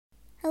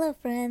Hello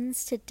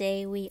friends,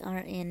 today we are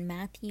in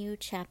Matthew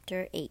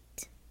chapter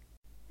 8.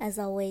 As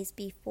always,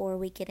 before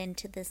we get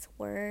into this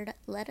word,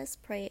 let us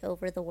pray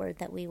over the word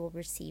that we will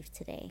receive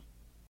today.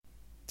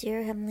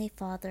 Dear Heavenly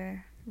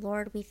Father,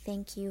 Lord, we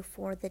thank you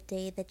for the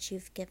day that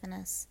you've given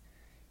us.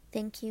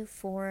 Thank you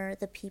for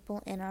the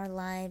people in our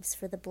lives,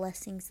 for the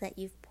blessings that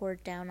you've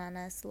poured down on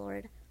us,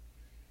 Lord.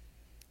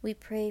 We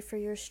pray for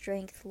your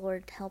strength,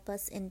 Lord. Help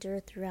us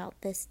endure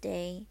throughout this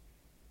day.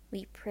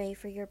 We pray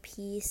for your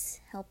peace.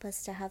 Help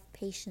us to have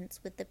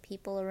patience with the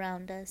people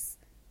around us.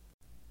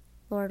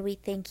 Lord, we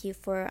thank you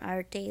for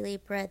our daily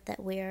bread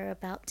that we are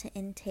about to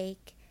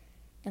intake,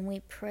 and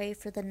we pray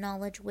for the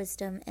knowledge,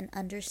 wisdom, and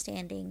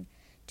understanding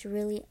to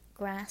really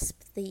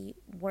grasp the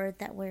word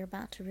that we're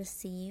about to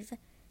receive,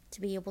 to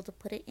be able to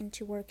put it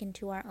into work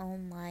into our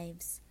own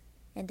lives,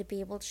 and to be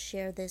able to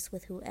share this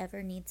with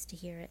whoever needs to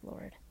hear it,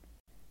 Lord.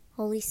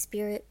 Holy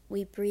Spirit,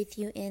 we breathe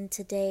you in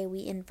today.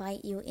 We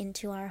invite you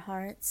into our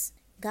hearts.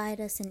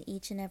 Guide us in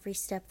each and every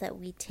step that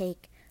we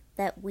take,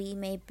 that we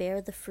may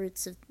bear the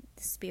fruits of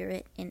the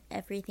Spirit in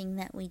everything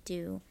that we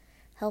do.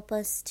 Help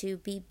us to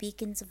be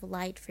beacons of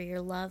light for your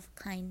love,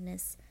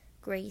 kindness,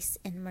 grace,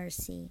 and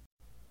mercy.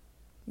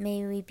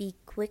 May we be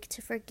quick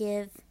to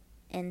forgive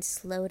and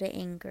slow to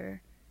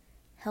anger.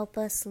 Help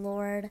us,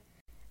 Lord,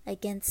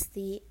 against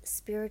the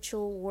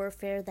spiritual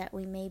warfare that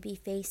we may be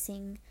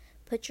facing.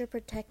 Put your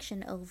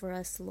protection over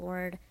us,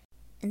 Lord,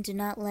 and do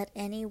not let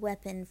any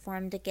weapon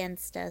formed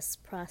against us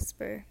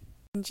prosper.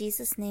 In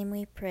Jesus' name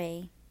we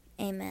pray.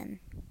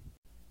 Amen.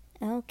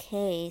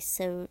 Okay,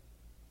 so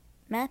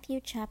Matthew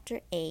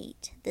chapter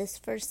 8, this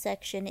first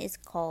section is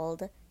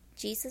called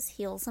Jesus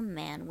Heals a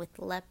Man with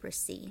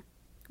Leprosy.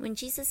 When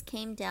Jesus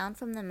came down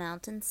from the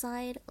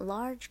mountainside,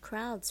 large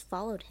crowds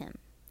followed him.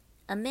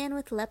 A man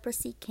with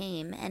leprosy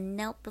came and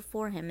knelt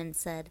before him and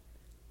said,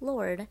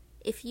 "Lord,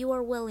 if you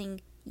are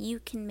willing, you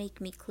can make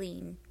me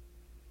clean."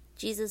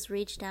 Jesus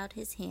reached out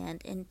his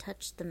hand and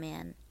touched the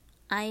man.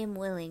 "I am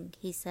willing,"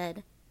 he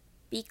said.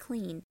 "Be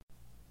clean."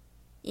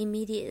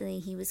 Immediately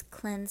he was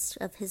cleansed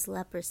of his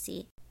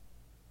leprosy.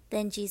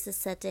 Then Jesus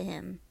said to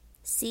him,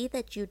 "See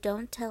that you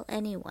don't tell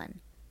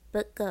anyone,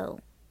 but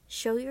go,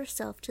 show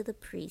yourself to the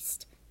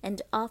priest,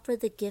 and offer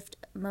the gift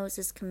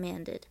Moses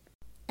commanded,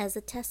 as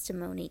a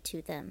testimony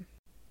to them."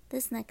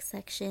 This next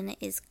section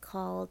is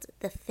called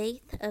The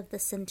Faith of the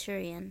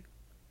Centurion.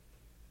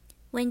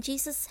 When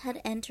Jesus had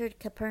entered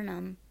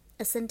Capernaum,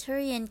 a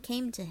centurion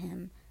came to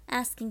him,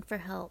 asking for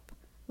help.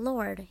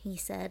 "Lord," he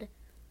said,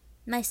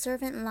 "my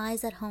servant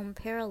lies at home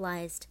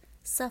paralyzed,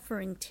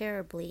 suffering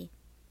terribly."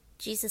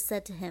 Jesus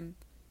said to him,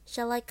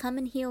 "Shall I come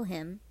and heal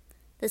him?"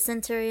 The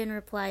centurion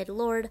replied,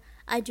 "Lord,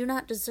 I do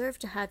not deserve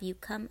to have you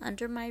come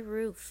under my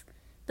roof,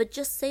 but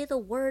just say the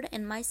word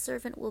and my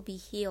servant will be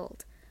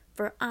healed.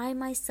 For I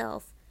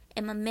myself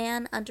am a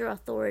man under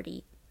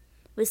authority.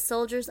 With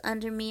soldiers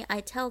under me,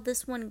 I tell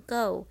this one,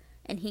 'Go,'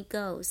 and he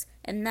goes,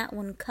 and that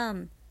one,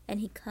 'Come,' and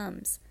he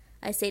comes.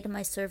 I say to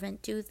my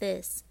servant, 'Do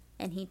this,'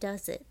 and he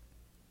does it."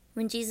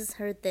 When Jesus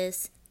heard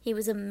this, he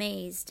was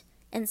amazed,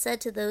 and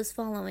said to those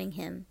following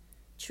him,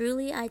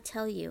 "Truly I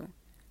tell you,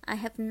 I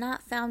have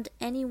not found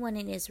anyone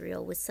in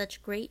Israel with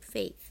such great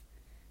faith.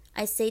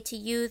 I say to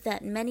you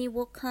that many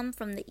will come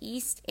from the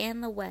east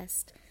and the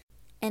west,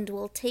 and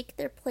will take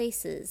their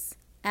places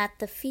at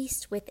the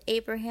feast with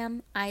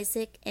Abraham,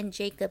 Isaac, and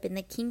Jacob in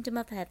the kingdom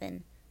of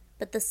heaven.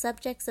 But the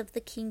subjects of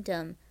the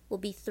kingdom will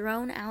be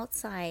thrown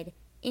outside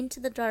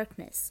into the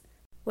darkness,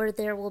 where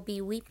there will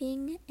be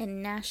weeping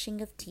and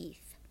gnashing of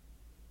teeth."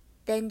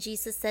 Then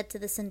Jesus said to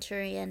the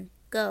centurion,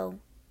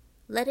 "Go,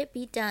 let it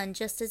be done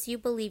just as you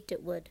believed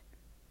it would."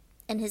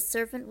 And his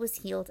servant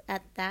was healed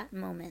at that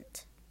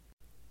moment.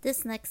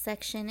 This next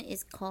section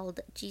is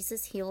called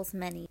Jesus Heals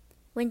Many.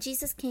 When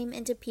Jesus came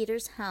into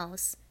Peter's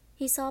house,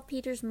 he saw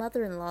Peter's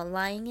mother-in-law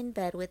lying in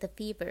bed with a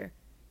fever.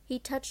 He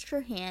touched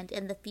her hand,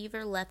 and the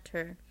fever left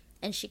her,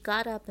 and she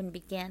got up and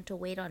began to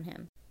wait on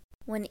him.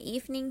 When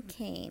evening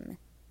came,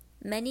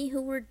 many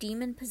who were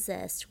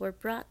demon-possessed were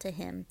brought to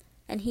him,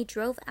 and he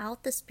drove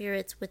out the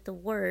spirits with the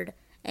word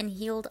and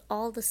healed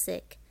all the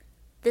sick.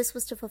 This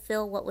was to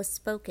fulfill what was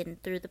spoken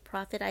through the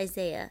prophet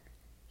Isaiah.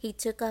 He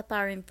took up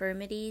our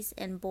infirmities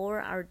and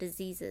bore our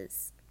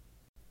diseases.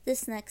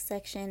 This next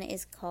section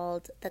is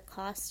called The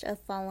Cost of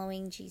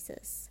Following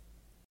Jesus.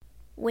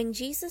 When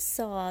Jesus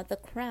saw the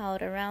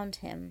crowd around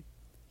him,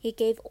 he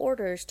gave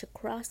orders to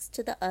cross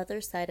to the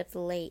other side of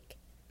the lake.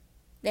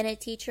 Then a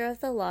teacher of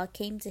the law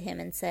came to him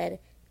and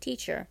said,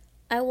 "Teacher,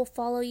 I will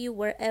follow you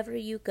wherever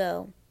you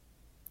go."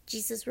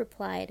 Jesus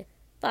replied,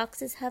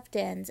 "Foxes have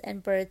dens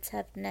and birds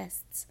have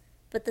nests,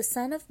 but the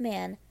Son of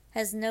Man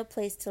has no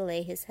place to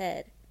lay his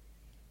head."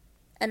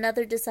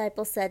 Another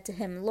disciple said to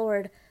him,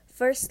 "Lord,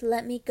 first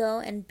let me go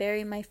and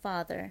bury my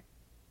father."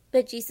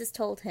 But Jesus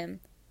told him,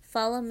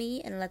 "Follow me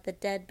and let the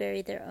dead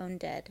bury their own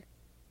dead."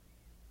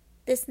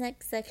 This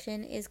next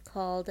section is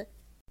called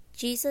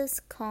Jesus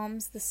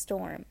Calms the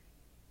Storm.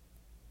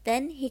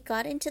 Then he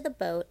got into the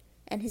boat,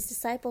 and his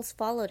disciples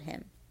followed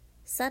him.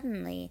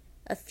 Suddenly,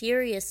 a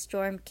furious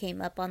storm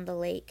came up on the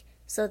lake,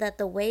 so that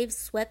the waves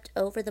swept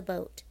over the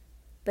boat.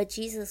 but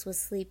Jesus was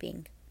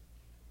sleeping.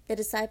 The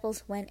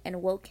disciples went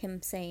and woke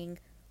him, saying,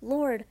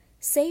 "Lord,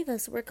 save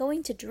us, we're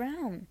going to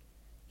drown."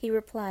 He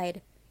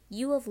replied,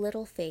 "You of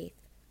little faith,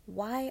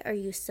 why are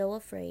you so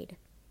afraid?"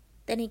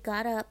 Then he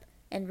got up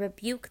and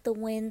rebuked the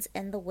winds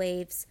and the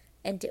waves,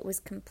 and it was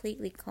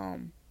completely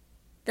calm.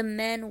 The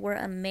men were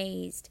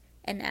amazed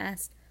and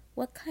asked,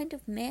 "What kind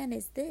of man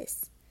is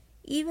this?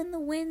 Even the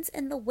winds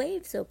and the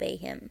waves obey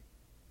him."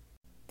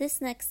 This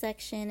next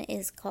section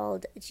is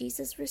called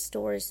Jesus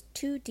Restores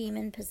Two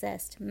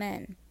Demon-Possessed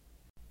Men.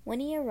 When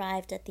he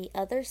arrived at the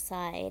other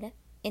side,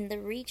 in the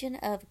region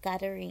of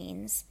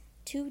Gadarenes,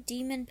 two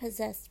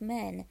demon-possessed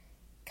men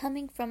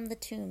coming from the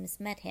tombs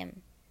met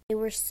him. They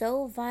were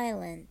so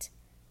violent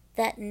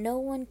that no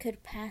one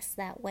could pass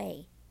that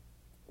way.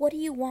 "What do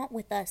you want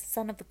with us,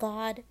 Son of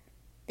God?"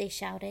 they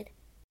shouted.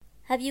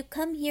 "Have you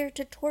come here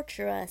to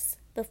torture us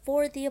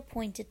before the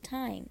appointed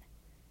time?"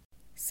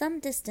 Some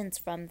distance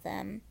from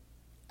them,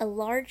 a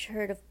large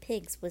herd of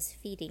pigs was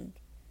feeding.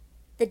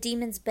 The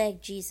demons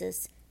begged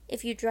Jesus,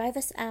 "If you drive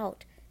us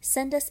out,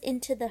 send us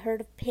into the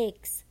herd of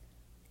pigs."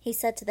 He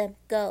said to them,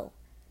 "Go."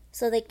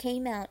 So they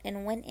came out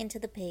and went into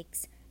the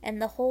pigs,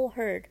 and the whole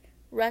herd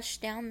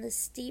rushed down the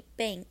steep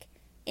bank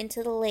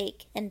into the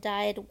lake and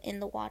died in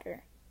the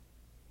water.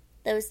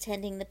 Those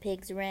tending the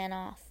pigs ran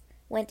off,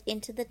 went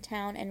into the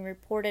town, and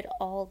reported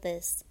all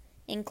this,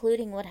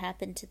 including what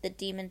happened to the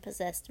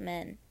demon-possessed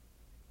men.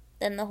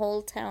 Then the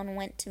whole town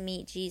went to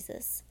meet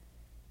Jesus,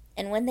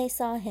 and when they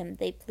saw him,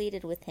 they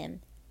pleaded with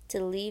him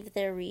to leave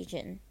their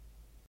region.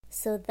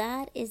 So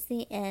that is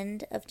the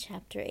end of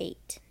chapter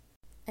 8.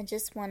 I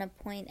just want to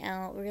point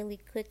out really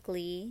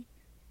quickly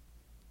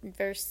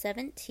verse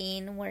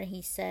 17, where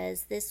he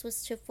says, "This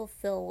was to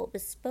fulfill what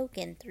was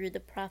spoken through the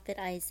prophet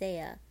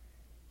Isaiah.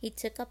 He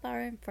took up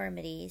our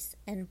infirmities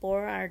and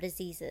bore our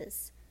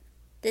diseases."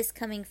 This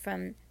coming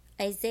from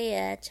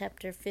Isaiah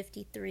chapter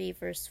 53,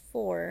 verse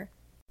 4,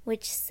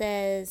 which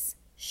says,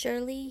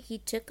 "Surely he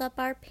took up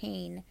our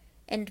pain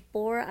and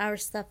bore our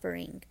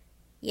suffering,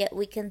 yet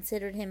we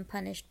considered him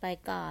punished by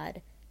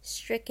God,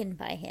 stricken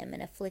by him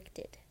and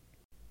afflicted."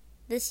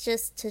 This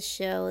just to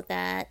show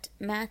that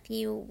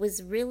Matthew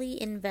was really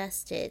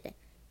invested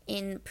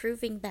in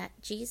proving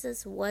that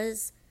Jesus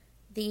was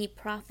the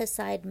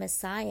prophesied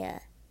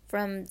Messiah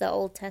from the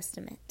Old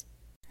Testament.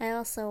 I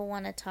also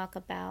want to talk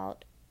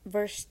about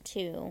verse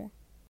 2,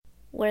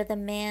 where the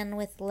man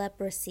with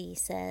leprosy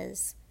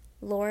says,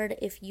 "Lord,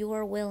 if you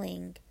are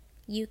willing,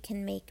 you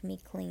can make me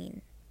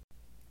clean."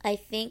 I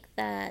think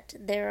that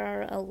there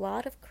are a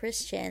lot of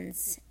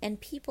Christians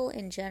and people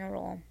in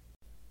general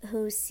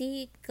who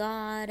see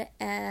God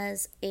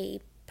as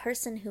a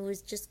person who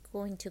is just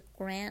going to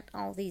grant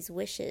all these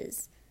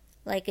wishes,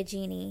 like a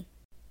genie.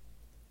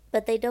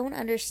 But they don't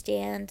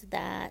understand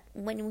that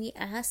when we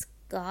ask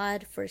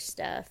God for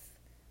stuff,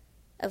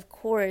 of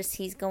course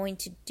he's going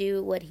to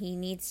do what he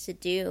needs to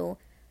do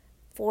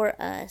for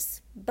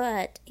us,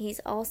 but he's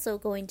also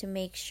going to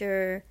make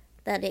sure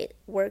that it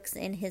works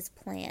in his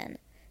plan.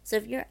 So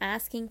if you're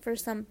asking for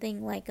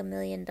something like $1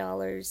 million,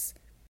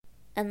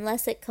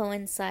 unless it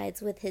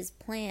coincides with his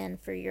plan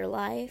for your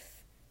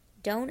life,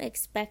 don't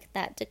expect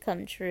that to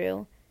come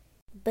true.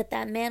 But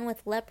that man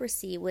with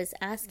leprosy was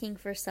asking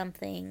for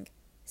something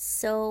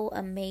so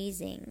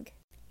amazing.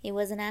 He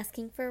wasn't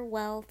asking for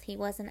wealth. He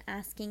wasn't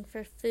asking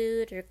for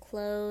food or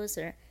clothes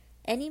or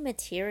any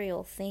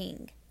material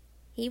thing.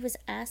 He was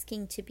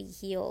asking to be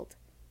healed.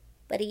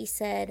 But he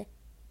said,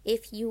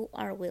 "If you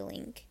are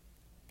willing,"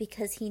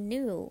 because he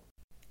knew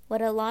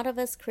what a lot of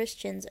us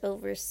Christians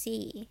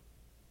oversee.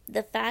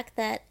 The fact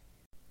that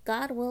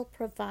God will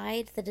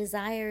provide the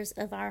desires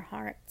of our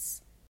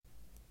hearts,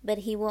 but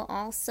he will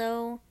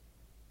also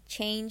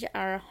change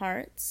our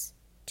hearts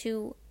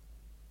to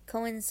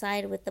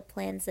coincide with the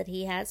plans that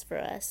he has for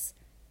us.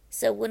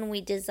 So when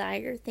we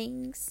desire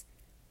things,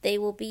 they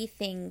will be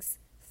things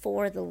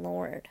for the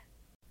Lord.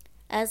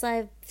 As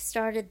I've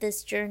started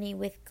this journey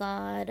with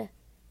God,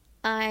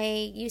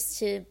 I used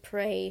to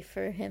pray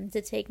for him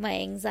to take my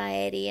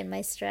anxiety and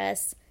my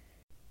stress,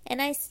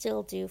 and I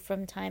still do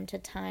from time to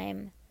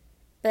time.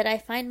 But I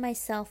find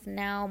myself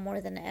now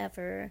more than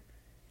ever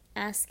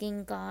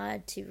asking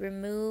God to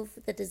remove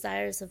the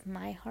desires of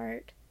my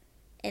heart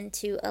and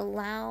to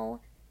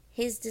allow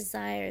his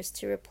desires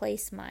to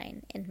replace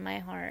mine in my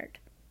heart,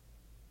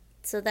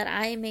 so that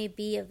I may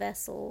be a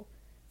vessel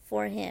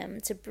for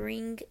him to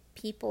bring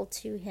people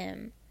to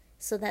him,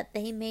 so that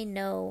they may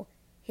know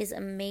his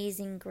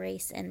amazing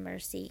grace and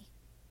mercy.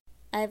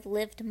 I've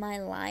lived my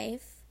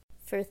life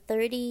for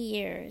 30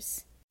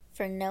 years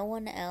for no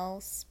one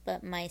else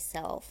but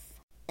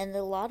myself. And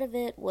a lot of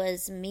it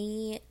was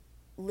me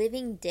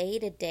living day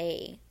to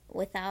day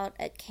without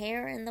a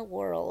care in the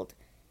world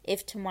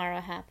if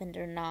tomorrow happened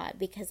or not,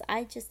 because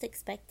I just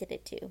expected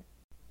it to.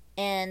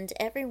 And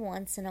every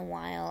once in a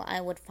while,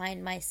 I would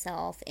find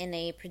myself in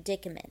a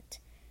predicament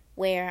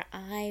where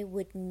I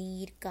would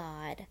need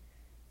God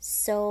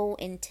so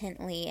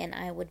intently, and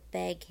I would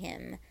beg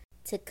him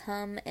to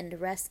come and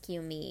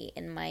rescue me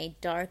in my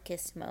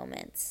darkest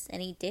moments.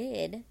 And he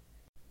did.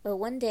 But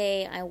one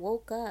day I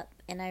woke up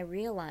and I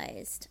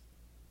realized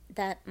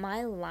that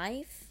my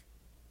life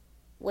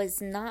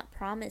was not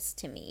promised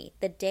to me.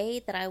 The day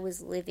that I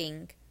was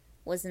living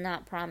was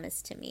not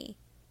promised to me.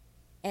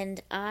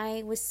 And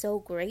I was so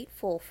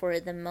grateful for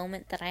the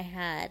moment that I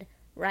had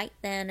right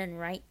then and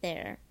right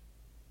there.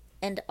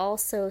 And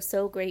also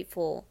so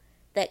grateful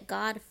that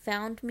God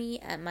found me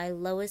at my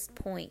lowest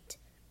point,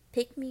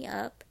 picked me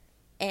up,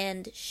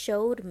 and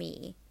showed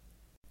me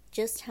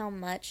just how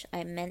much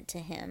I meant to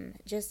Him,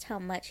 just how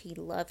much He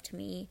loved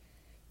me,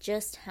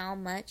 just how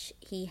much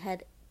He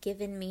had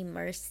given me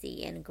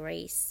mercy and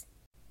grace.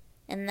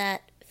 And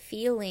that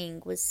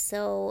feeling was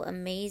so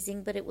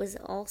amazing, but it was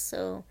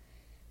also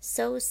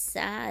so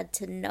sad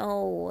to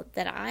know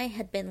that I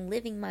had been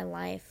living my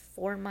life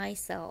for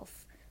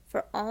myself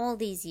for all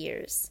these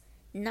years,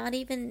 not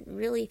even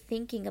really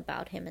thinking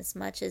about Him as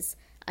much as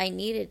I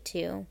needed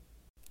to.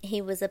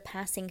 He was a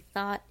passing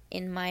thought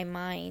in my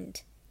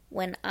mind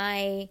when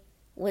I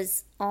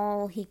was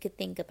all He could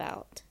think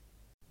about.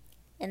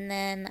 And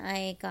then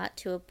I got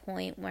to a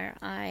point where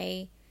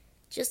I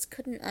just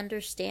couldn't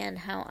understand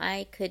how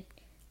I could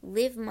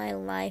live my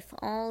life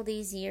all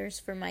these years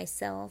for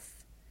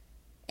myself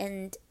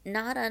and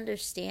not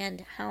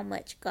understand how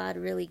much God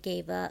really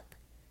gave up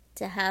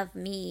to have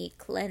me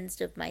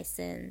cleansed of my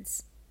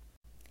sins.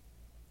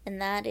 And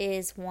that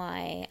is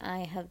why I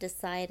have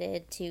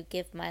decided to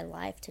give my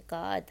life to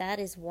God. That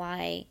is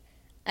why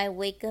I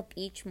wake up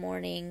each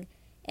morning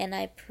and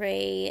I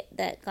pray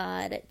that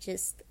God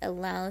just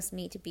allows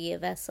me to be a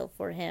vessel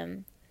for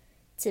Him,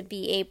 to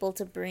be able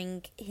to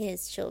bring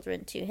His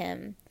children to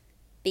Him,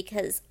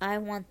 because I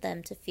want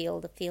them to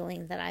feel the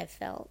feeling that I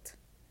felt.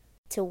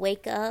 To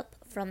wake up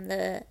from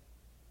the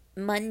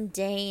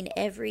mundane,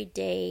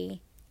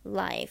 everyday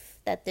life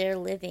that they're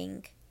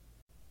living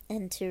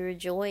and to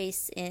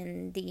rejoice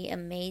in the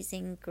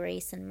amazing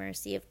grace and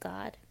mercy of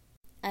God.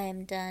 I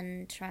am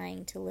done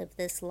trying to live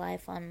this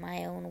life on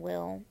my own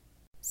will.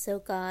 So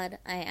God,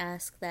 I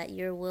ask that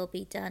Your will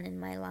be done in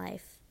my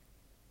life.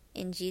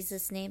 In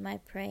Jesus' name I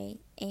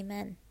pray.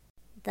 Amen.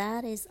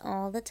 That is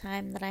all the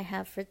time that I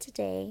have for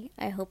today.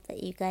 I hope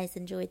that you guys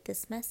enjoyed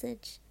this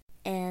message.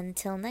 And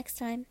till next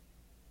time.